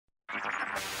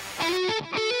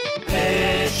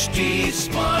HT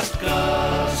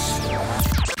Smartcast.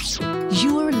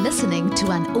 You are listening to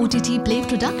an OTT Play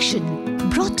production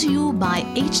brought to you by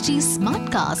HT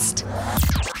Smartcast.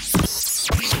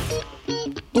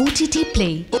 OTT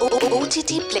Play.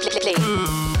 OTT Play.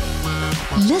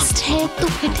 List है तो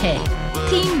hit है.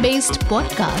 Theme based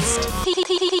podcast.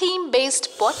 Theme based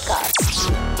podcast.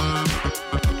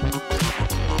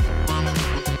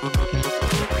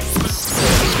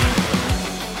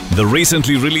 The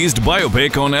recently released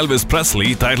biopic on Elvis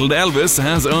Presley, titled Elvis,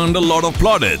 has earned a lot of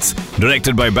plaudits.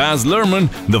 Directed by Baz Luhrmann,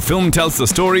 the film tells the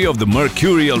story of the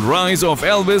mercurial rise of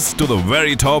Elvis to the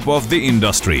very top of the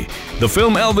industry. The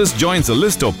film Elvis joins a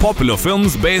list of popular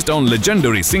films based on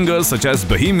legendary singers such as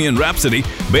Bohemian Rhapsody,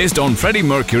 based on Freddie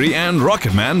Mercury, and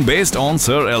Rocketman, based on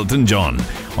Sir Elton John.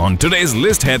 On today's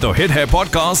List Hai To Hit Hai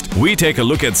podcast, we take a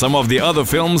look at some of the other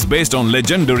films based on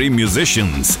legendary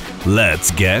musicians.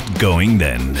 Let's get going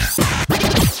then.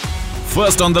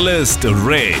 First on the list,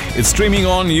 Ray. It's streaming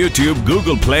on YouTube,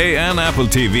 Google Play and Apple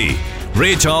TV.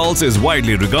 Ray Charles is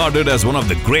widely regarded as one of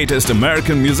the greatest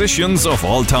American musicians of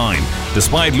all time.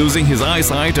 Despite losing his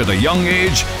eyesight at a young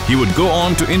age, he would go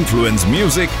on to influence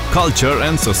music, culture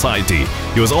and society.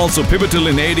 He was also pivotal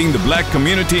in aiding the black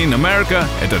community in America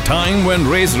at a time when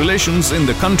race relations in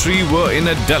the country were in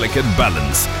a delicate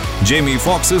balance. Jamie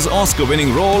Foxx's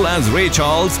Oscar-winning role as Ray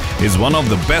Charles is one of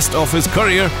the best of his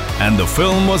career, and the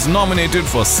film was nominated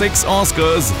for 6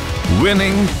 Oscars,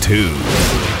 winning 2.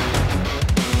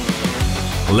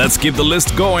 Let's keep the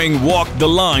list going. Walk the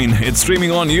Line. It's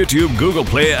streaming on YouTube, Google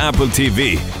Play, Apple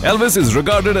TV. Elvis is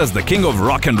regarded as the king of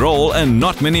rock and roll, and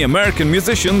not many American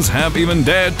musicians have even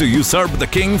dared to usurp the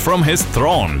king from his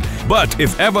throne. But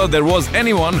if ever there was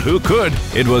anyone who could,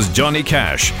 it was Johnny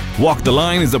Cash. Walk the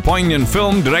Line is a poignant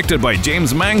film directed by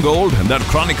James Mangold that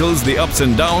chronicles the ups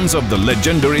and downs of the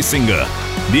legendary singer.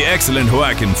 The excellent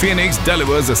Joaquin Phoenix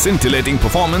delivers a scintillating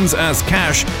performance as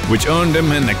Cash, which earned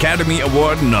him an Academy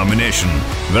Award nomination,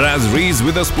 whereas Reese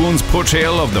Witherspoon's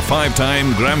portrayal of the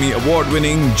 5-time Grammy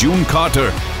Award-winning June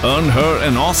Carter earned her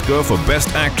an Oscar for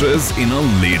Best Actress in a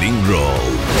leading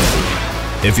role.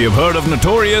 If you've heard of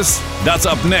Notorious, that's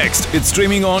up next. It's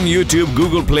streaming on YouTube,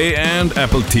 Google Play and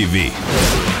Apple TV.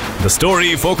 The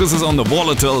story focuses on the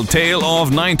volatile tale of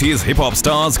 90s hip-hop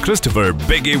stars Christopher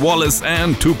 "Biggie" Wallace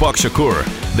and Tupac Shakur.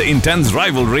 The intense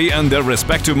rivalry and their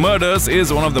respective murders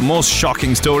is one of the most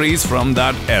shocking stories from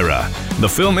that era. The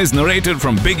film is narrated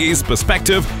from Biggie's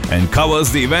perspective and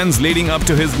covers the events leading up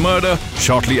to his murder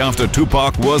shortly after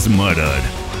Tupac was murdered.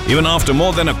 Even after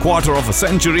more than a quarter of a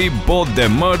century, both their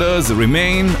murders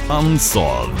remain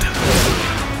unsolved.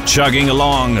 Chugging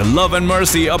along, Love and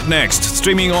Mercy up next,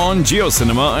 streaming on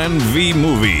JioCinema and V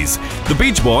Movies. The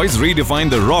Beach Boys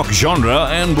redefined the rock genre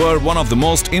and were one of the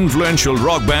most influential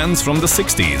rock bands from the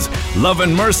 60s. Love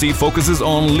and Mercy focuses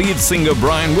on lead singer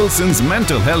Brian Wilson's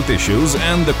mental health issues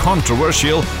and the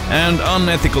controversial and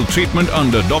unethical treatment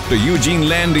under Dr Eugene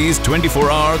Landy's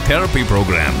 24-hour therapy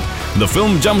program. The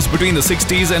film jumps between the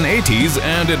 60s and 80s,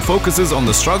 and it focuses on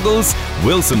the struggles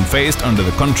Wilson faced under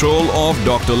the control of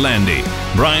Dr. Landy.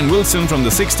 Brian Wilson from the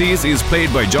 60s is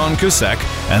played by John Cusack,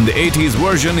 and the 80s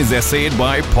version is essayed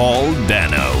by Paul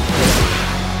Dano.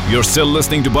 You're still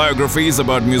listening to biographies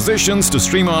about musicians to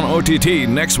stream on OTT.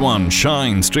 Next one,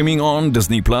 Shine, streaming on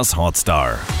Disney Plus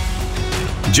Hotstar.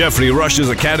 Geoffrey Rush's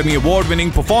Academy Award-winning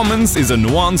performance is a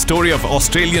nuanced story of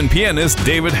Australian pianist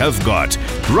David Helfgott.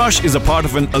 Rush is a part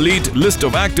of an elite list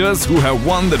of actors who have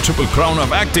won the Triple Crown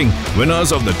of Acting,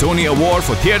 winners of the Tony Award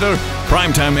for Theatre,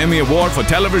 Primetime Emmy Award for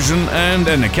Television, and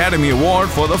an Academy Award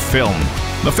for the film.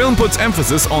 The film puts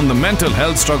emphasis on the mental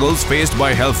health struggles faced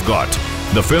by Helfgott.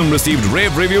 The film received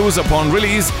rave reviews upon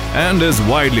release and is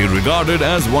widely regarded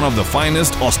as one of the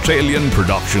finest Australian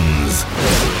productions.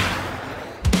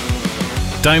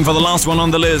 Time for the last one on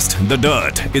the list, The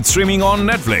Dirt. It's streaming on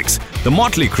Netflix. The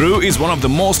Mötley Crüe is one of the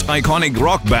most iconic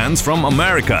rock bands from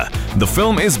America. The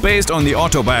film is based on the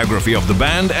autobiography of the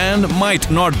band and might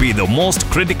not be the most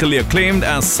critically acclaimed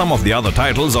as some of the other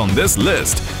titles on this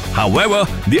list. However,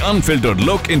 the unfiltered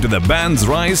look into the band's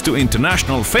rise to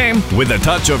international fame with a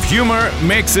touch of humor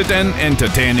makes it an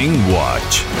entertaining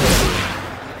watch.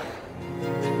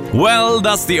 Well,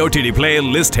 that's the OTT Play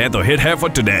List Hai To Hit Hai for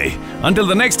today. Until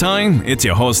the next time, it's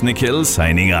your host Nikhil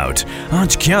signing out.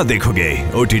 Aaj kya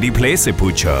dekhoge? OTT Play se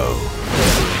poocho.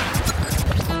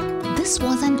 This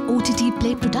was an OTT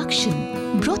Play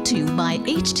production brought to you by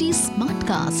HT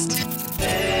Smartcast.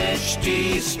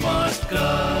 HT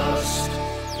Smartcast.